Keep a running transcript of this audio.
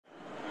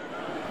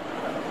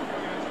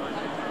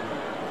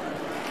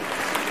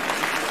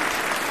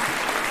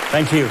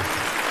Thank you.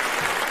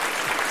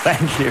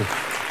 Thank you.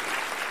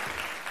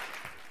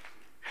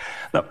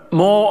 Now,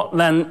 more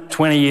than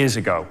 20 years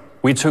ago,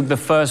 we took the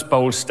first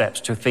bold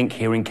steps to think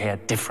hearing care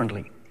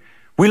differently.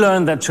 We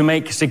learned that to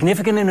make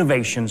significant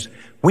innovations,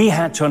 we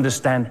had to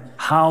understand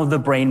how the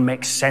brain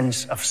makes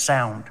sense of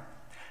sound.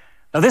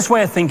 Now, this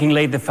way of thinking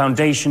laid the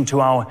foundation to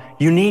our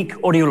unique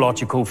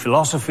audiological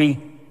philosophy,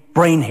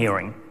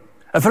 BrainHearing,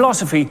 a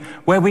philosophy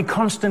where we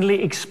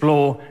constantly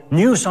explore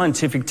new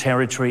scientific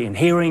territory in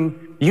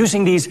hearing,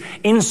 using these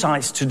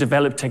insights to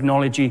develop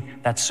technology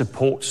that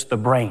supports the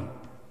brain.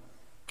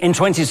 In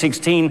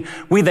 2016,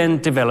 we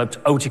then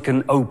developed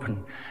Oticon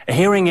Open, a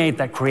hearing aid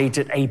that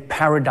created a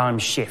paradigm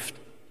shift.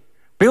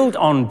 Built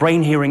on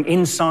brain hearing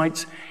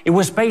insights, it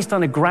was based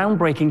on a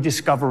groundbreaking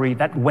discovery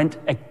that went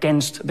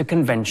against the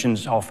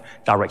conventions of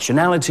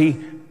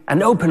directionality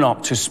and opened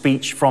up to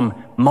speech from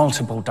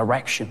multiple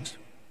directions.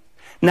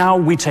 Now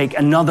we take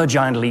another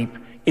giant leap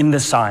in the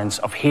science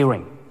of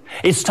hearing.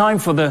 It's time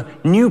for the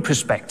new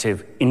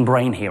perspective in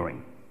brain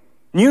hearing.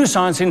 New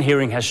science in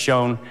hearing has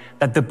shown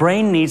that the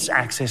brain needs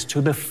access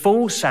to the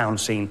full sound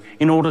scene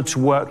in order to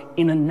work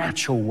in a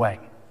natural way.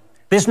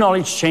 This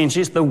knowledge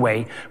changes the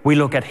way we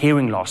look at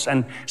hearing loss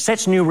and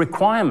sets new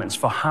requirements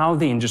for how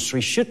the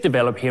industry should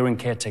develop hearing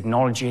care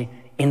technology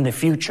in the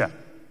future.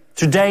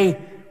 Today,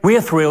 we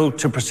are thrilled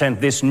to present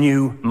this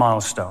new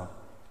milestone.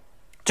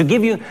 To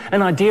give you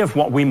an idea of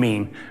what we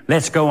mean,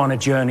 let's go on a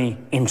journey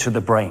into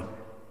the brain.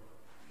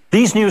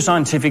 These new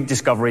scientific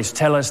discoveries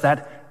tell us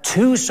that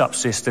two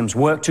subsystems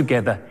work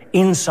together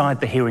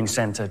inside the hearing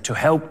center to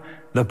help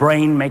the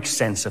brain make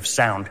sense of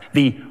sound,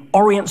 the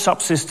orient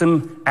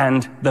subsystem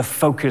and the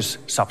focus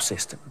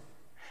subsystem.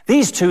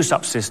 These two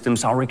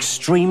subsystems are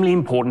extremely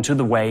important to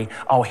the way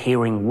our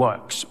hearing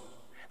works.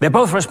 They're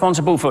both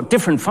responsible for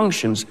different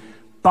functions,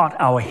 but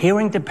our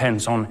hearing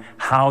depends on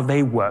how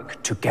they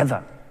work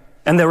together.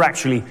 And they're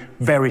actually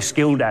very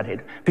skilled at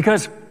it,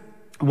 because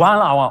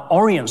while our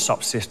orient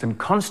subsystem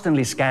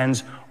constantly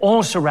scans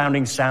all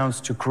surrounding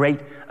sounds to create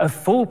a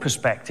full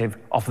perspective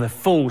of the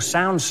full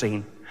sound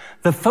scene,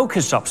 the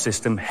focus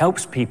subsystem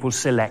helps people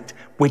select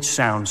which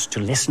sounds to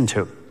listen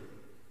to.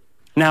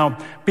 Now,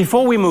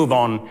 before we move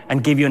on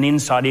and give you an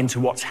insight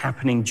into what's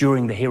happening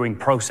during the hearing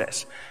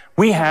process,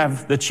 we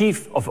have the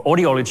Chief of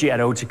Audiology at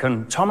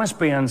Oticon, Thomas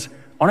Behrens,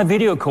 on a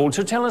video call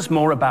to tell us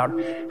more about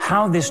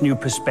how this new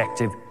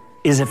perspective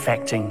is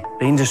affecting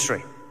the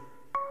industry.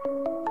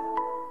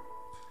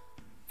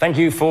 Thank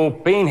you for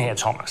being here,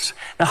 Thomas.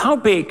 Now, how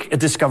big a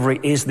discovery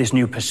is this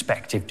new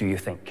perspective, do you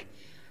think?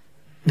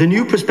 The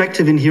new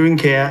perspective in hearing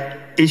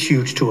care is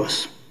huge to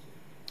us.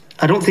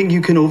 I don't think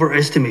you can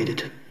overestimate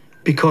it,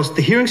 because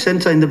the hearing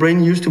center in the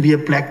brain used to be a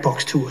black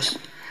box to us.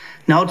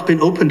 Now it's been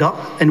opened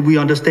up, and we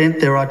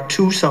understand there are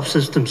two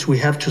subsystems we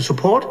have to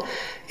support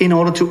in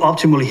order to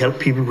optimally help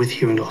people with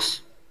hearing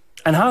loss.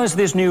 And how is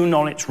this new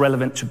knowledge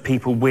relevant to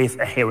people with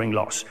a hearing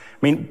loss?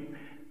 I mean,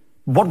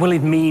 what will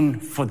it mean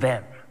for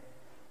them?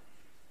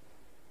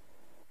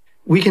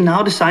 We can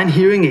now design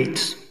hearing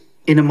aids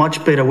in a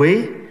much better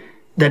way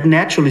that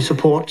naturally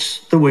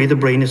supports the way the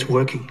brain is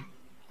working.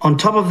 On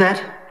top of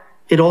that,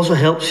 it also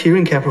helps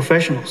hearing care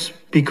professionals,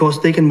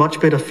 because they can much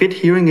better fit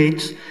hearing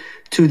aids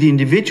to the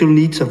individual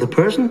needs of the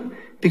person,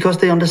 because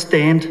they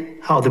understand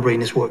how the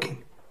brain is working.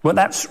 Well,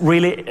 that's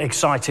really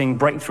exciting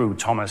breakthrough,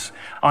 Thomas.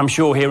 I'm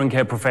sure hearing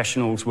care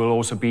professionals will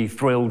also be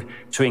thrilled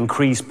to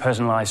increase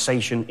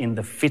personalization in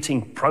the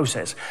fitting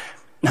process.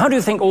 How do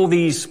you think all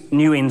these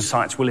new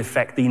insights will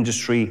affect the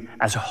industry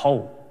as a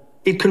whole?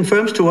 It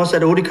confirms to us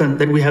at Oticon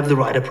that we have the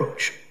right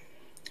approach.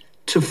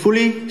 To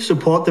fully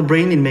support the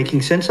brain in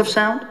making sense of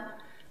sound,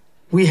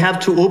 we have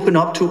to open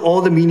up to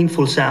all the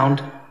meaningful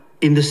sound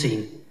in the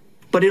scene.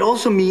 But it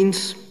also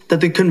means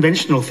that the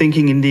conventional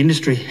thinking in the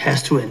industry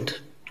has to end.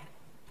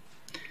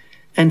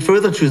 And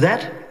further to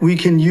that, we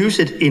can use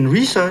it in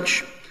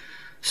research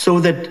so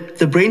that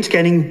the brain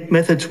scanning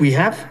methods we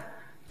have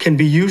can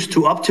be used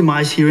to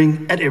optimize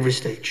hearing at every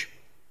stage.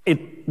 It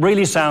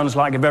really sounds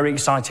like a very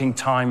exciting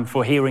time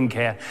for hearing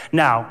care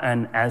now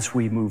and as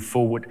we move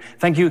forward.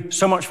 Thank you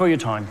so much for your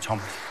time,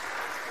 Thomas.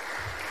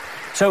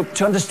 So,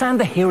 to understand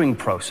the hearing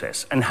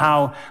process and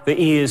how the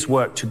ears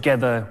work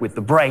together with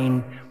the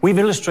brain, we've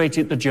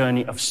illustrated the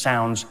journey of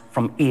sounds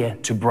from ear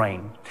to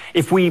brain.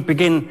 If we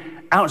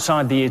begin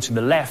outside the ear to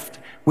the left,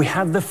 we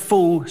have the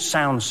full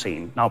sound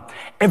scene. Now,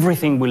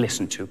 everything we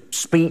listen to,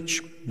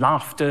 speech,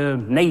 laughter,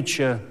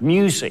 nature,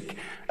 music,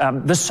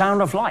 the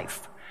sound of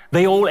life,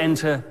 they all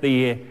enter the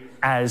ear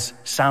as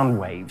sound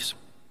waves.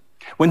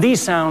 When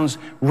these sounds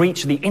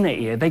reach the inner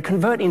ear, they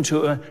convert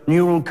into a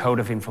neural code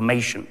of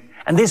information.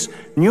 And this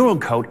neural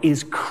code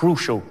is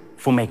crucial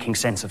for making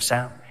sense of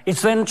sound.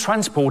 It's then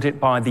transported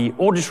by the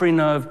auditory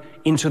nerve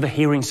into the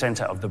hearing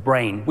center of the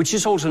brain, which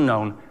is also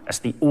known as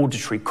the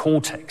auditory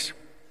cortex.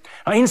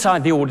 Now,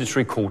 inside the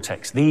auditory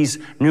cortex, these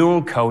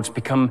neural codes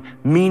become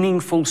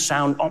meaningful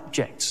sound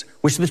objects,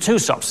 which the two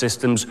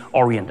subsystems,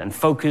 orient and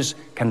focus,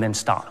 can then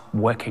start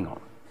working on.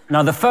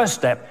 Now, the first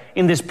step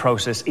in this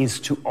process is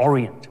to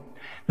orient.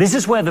 This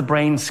is where the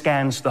brain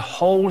scans the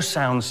whole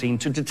sound scene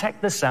to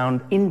detect the sound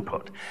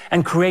input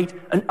and create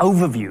an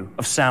overview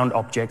of sound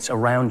objects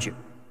around you.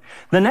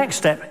 The next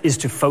step is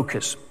to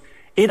focus.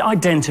 It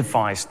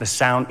identifies the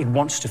sound it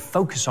wants to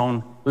focus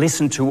on,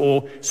 listen to,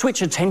 or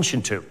switch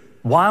attention to,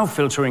 while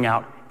filtering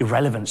out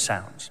irrelevant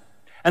sounds.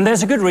 And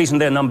there's a good reason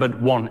they're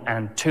numbered 1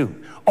 and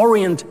 2.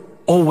 Orient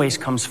always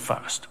comes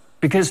first,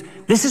 because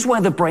this is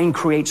where the brain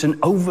creates an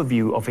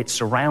overview of its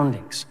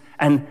surroundings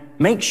and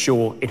makes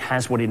sure it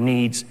has what it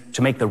needs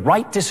to make the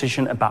right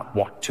decision about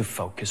what to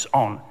focus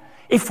on.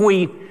 If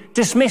we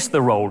dismiss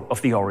the role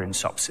of the Orient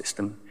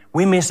subsystem,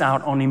 we miss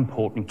out on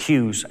important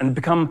cues and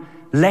become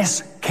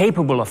less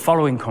capable of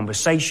following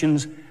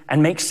conversations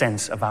and make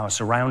sense of our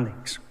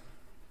surroundings.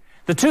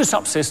 The two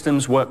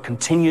subsystems work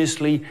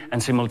continuously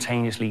and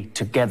simultaneously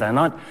together, and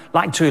I'd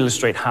like to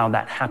illustrate how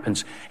that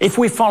happens. If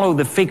we follow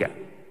the figure,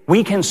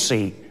 we can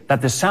see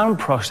that the sound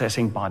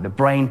processing by the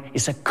brain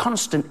is a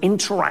constant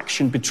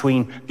interaction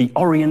between the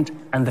Orient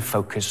and the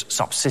focus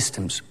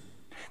subsystems.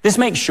 This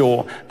makes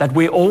sure that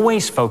we're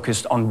always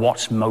focused on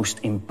what's most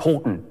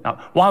important. Now,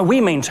 while we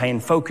maintain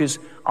focus,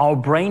 our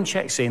brain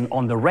checks in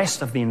on the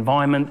rest of the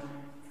environment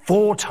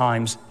 4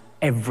 times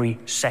every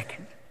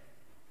second.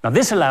 Now,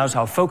 this allows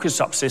our focus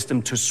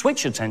subsystem to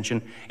switch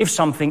attention if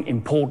something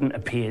important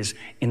appears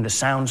in the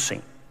sound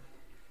scene.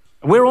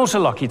 We're also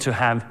lucky to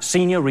have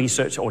senior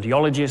research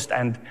audiologist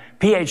and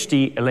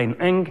PhD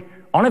Elaine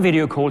on a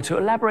video call to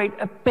elaborate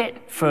a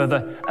bit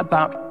further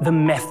about the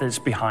methods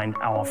behind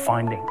our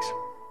findings.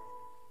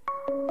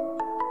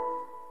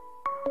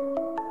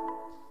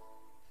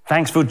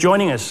 Thanks for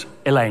joining us,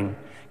 Elaine.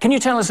 Can you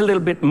tell us a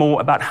little bit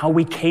more about how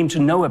we came to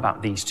know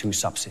about these two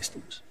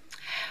subsystems?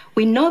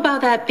 We know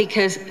about that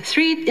because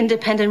 3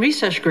 independent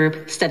research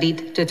groups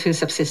studied the 2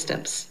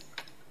 subsystems.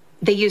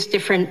 They used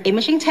different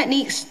imaging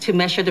techniques to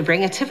measure the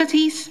brain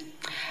activities.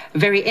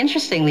 Very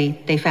interestingly,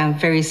 they found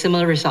very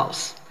similar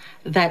results,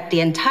 that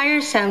the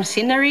entire sound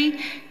scenery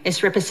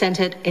is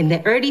represented in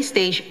the early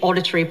stage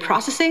auditory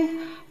processing,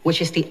 which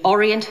is the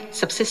Orient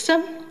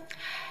subsystem.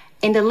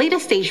 In the later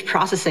stage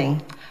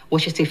processing,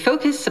 which is the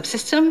focus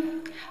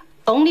subsystem,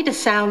 only the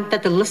sound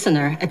that the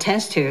listener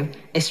attends to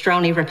is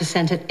strongly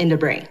represented in the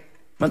brain.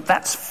 But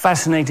that's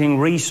fascinating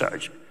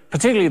research,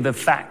 particularly the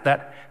fact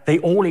that they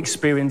all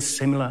experience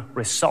similar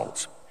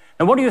results.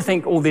 And what do you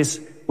think all this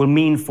will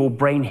mean for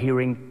brain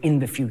hearing in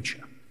the future?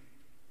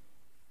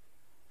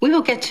 We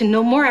will get to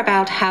know more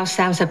about how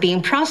sounds are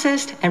being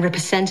processed and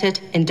represented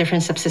in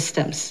different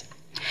subsystems.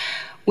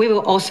 We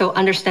will also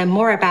understand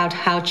more about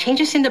how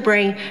changes in the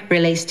brain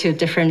relates to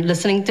different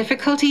listening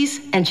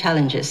difficulties and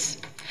challenges.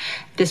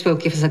 This will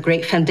give us a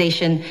great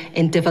foundation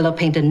in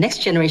developing the next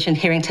generation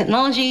hearing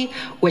technology,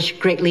 which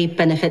greatly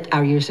benefit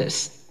our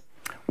users.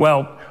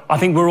 Well, I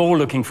think we're all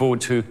looking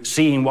forward to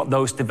seeing what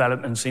those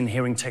developments in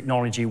hearing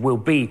technology will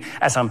be,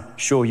 as I'm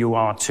sure you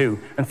are too.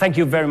 And thank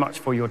you very much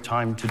for your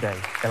time today,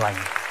 Elaine.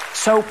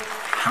 So,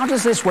 how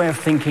does this way of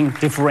thinking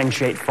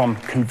differentiate from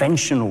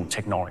conventional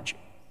technology?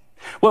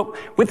 Well,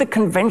 with the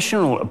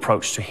conventional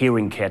approach to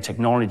hearing care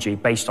technology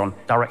based on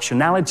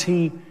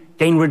directionality,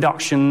 gain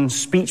reduction,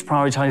 speech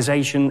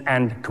prioritization,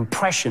 and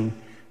compression,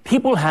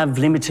 people have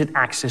limited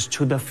access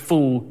to the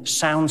full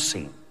sound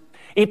scene.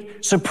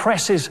 It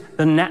suppresses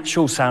the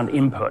natural sound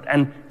input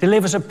and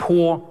delivers a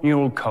poor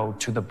neural code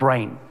to the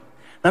brain.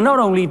 Now, not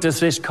only does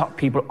this cut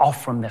people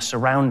off from their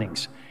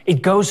surroundings,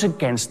 it goes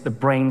against the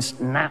brain's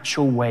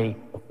natural way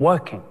of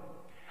working.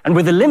 And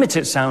with a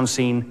limited sound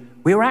scene,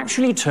 we are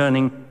actually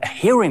turning a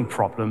hearing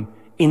problem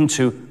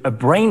into a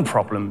brain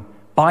problem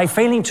by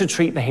failing to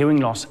treat the hearing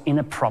loss in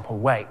a proper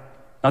way.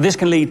 Now, this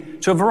can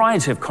lead to a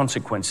variety of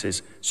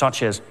consequences,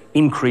 such as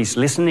increased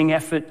listening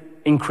effort,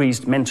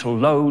 increased mental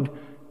load,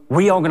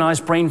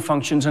 reorganized brain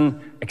functions,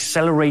 and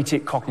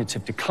accelerated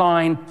cognitive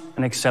decline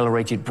and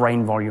accelerated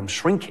brain volume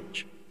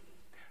shrinkage.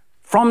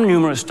 From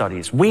numerous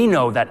studies, we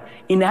know that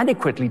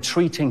inadequately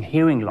treating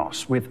hearing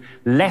loss with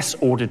less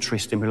auditory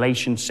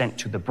stimulation sent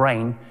to the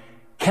brain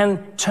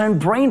can turn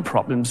brain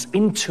problems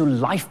into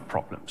life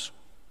problems.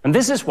 And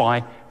this is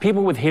why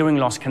people with hearing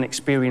loss can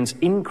experience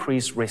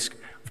increased risk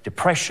of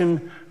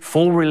depression,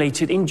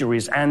 fall-related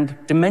injuries, and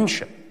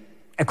dementia.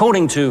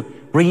 According to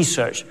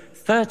research,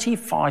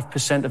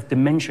 35% of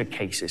dementia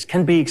cases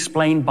can be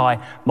explained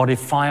by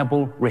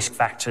modifiable risk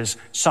factors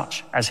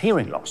such as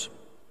hearing loss.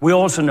 We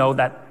also know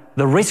that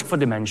the risk for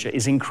dementia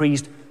is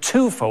increased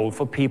 2-fold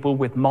for people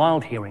with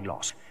mild hearing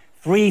loss,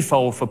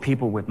 3-fold for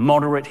people with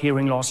moderate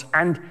hearing loss,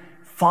 and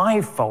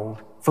 5-fold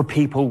for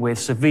people with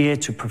severe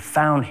to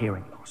profound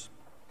hearing loss.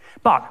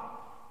 But,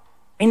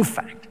 in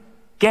fact,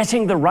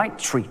 getting the right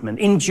treatment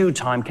in due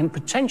time can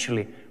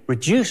potentially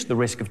reduce the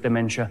risk of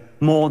dementia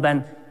more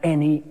than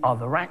any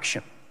other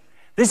action.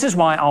 This is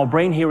why our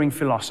brain hearing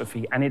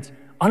philosophy and its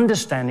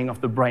understanding of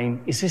the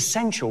brain is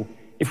essential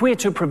if we are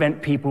to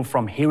prevent people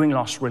from hearing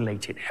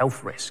loss-related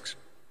health risks.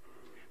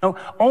 Now,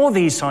 all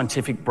these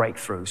scientific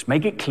breakthroughs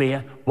make it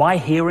clear why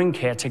hearing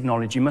care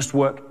technology must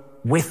work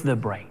with the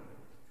brain.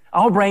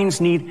 Our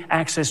brains need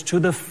access to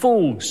the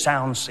full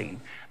sound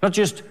scene. not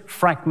just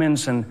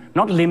fragments and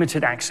not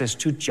limited access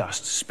to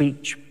just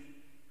speech.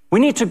 We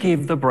need to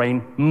give the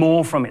brain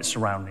more from its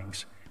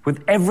surroundings.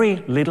 With every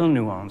little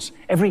nuance,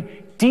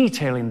 every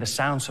detail in the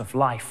sounds of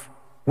life,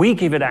 we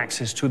give it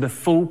access to the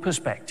full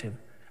perspective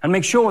and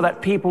make sure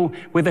that people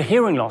with a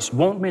hearing loss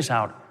won't miss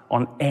out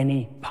on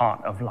any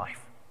part of life.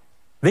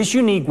 This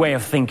unique way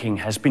of thinking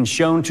has been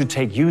shown to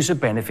take user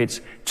benefits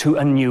to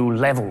a new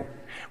level.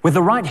 With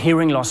the right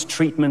hearing loss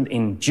treatment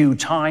in due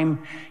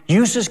time,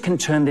 users can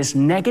turn this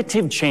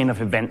negative chain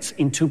of events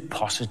into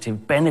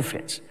positive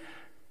benefits.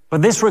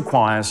 But this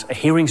requires a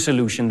hearing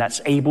solution that's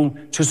able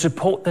to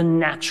support the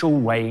natural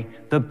way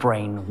the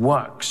brain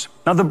works.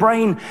 Now, the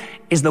brain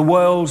is the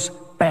world's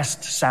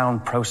best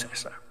sound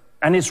processor,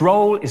 and its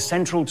role is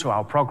central to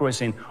our progress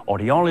in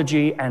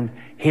audiology and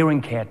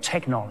hearing care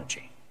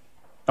technology.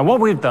 Now, what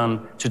we've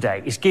done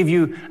today is give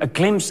you a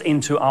glimpse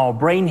into our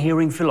brain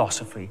hearing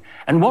philosophy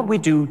and what we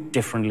do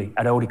differently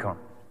at Oticon.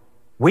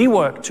 We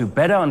work to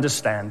better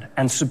understand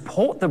and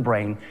support the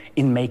brain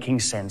in making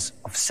sense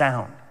of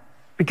sound.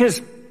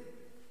 Because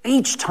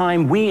each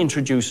time we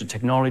introduce a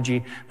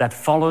technology that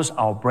follows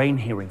our brain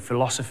hearing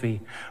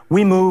philosophy,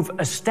 we move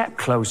a step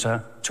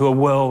closer to a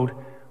world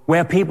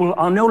where people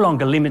are no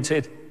longer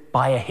limited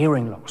by a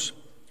hearing loss.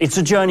 It's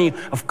a journey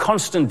of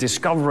constant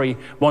discovery,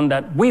 one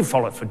that we've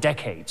followed for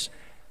decades.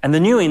 And the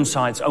new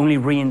insights only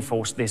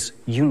reinforce this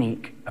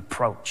unique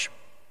approach.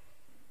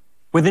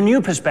 With a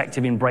new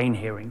perspective in brain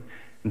hearing,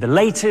 the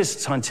latest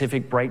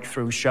scientific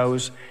breakthrough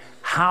shows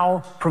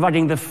how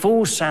providing the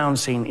full sound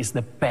scene is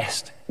the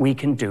best we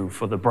can do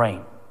for the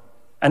brain.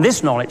 And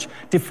this knowledge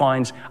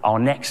defines our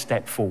next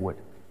step forward,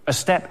 a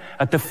step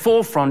at the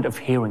forefront of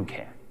hearing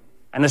care,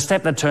 and a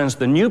step that turns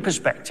the new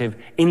perspective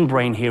in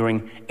brain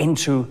hearing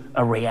into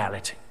a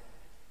reality.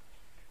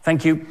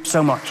 Thank you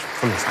so much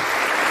for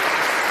listening.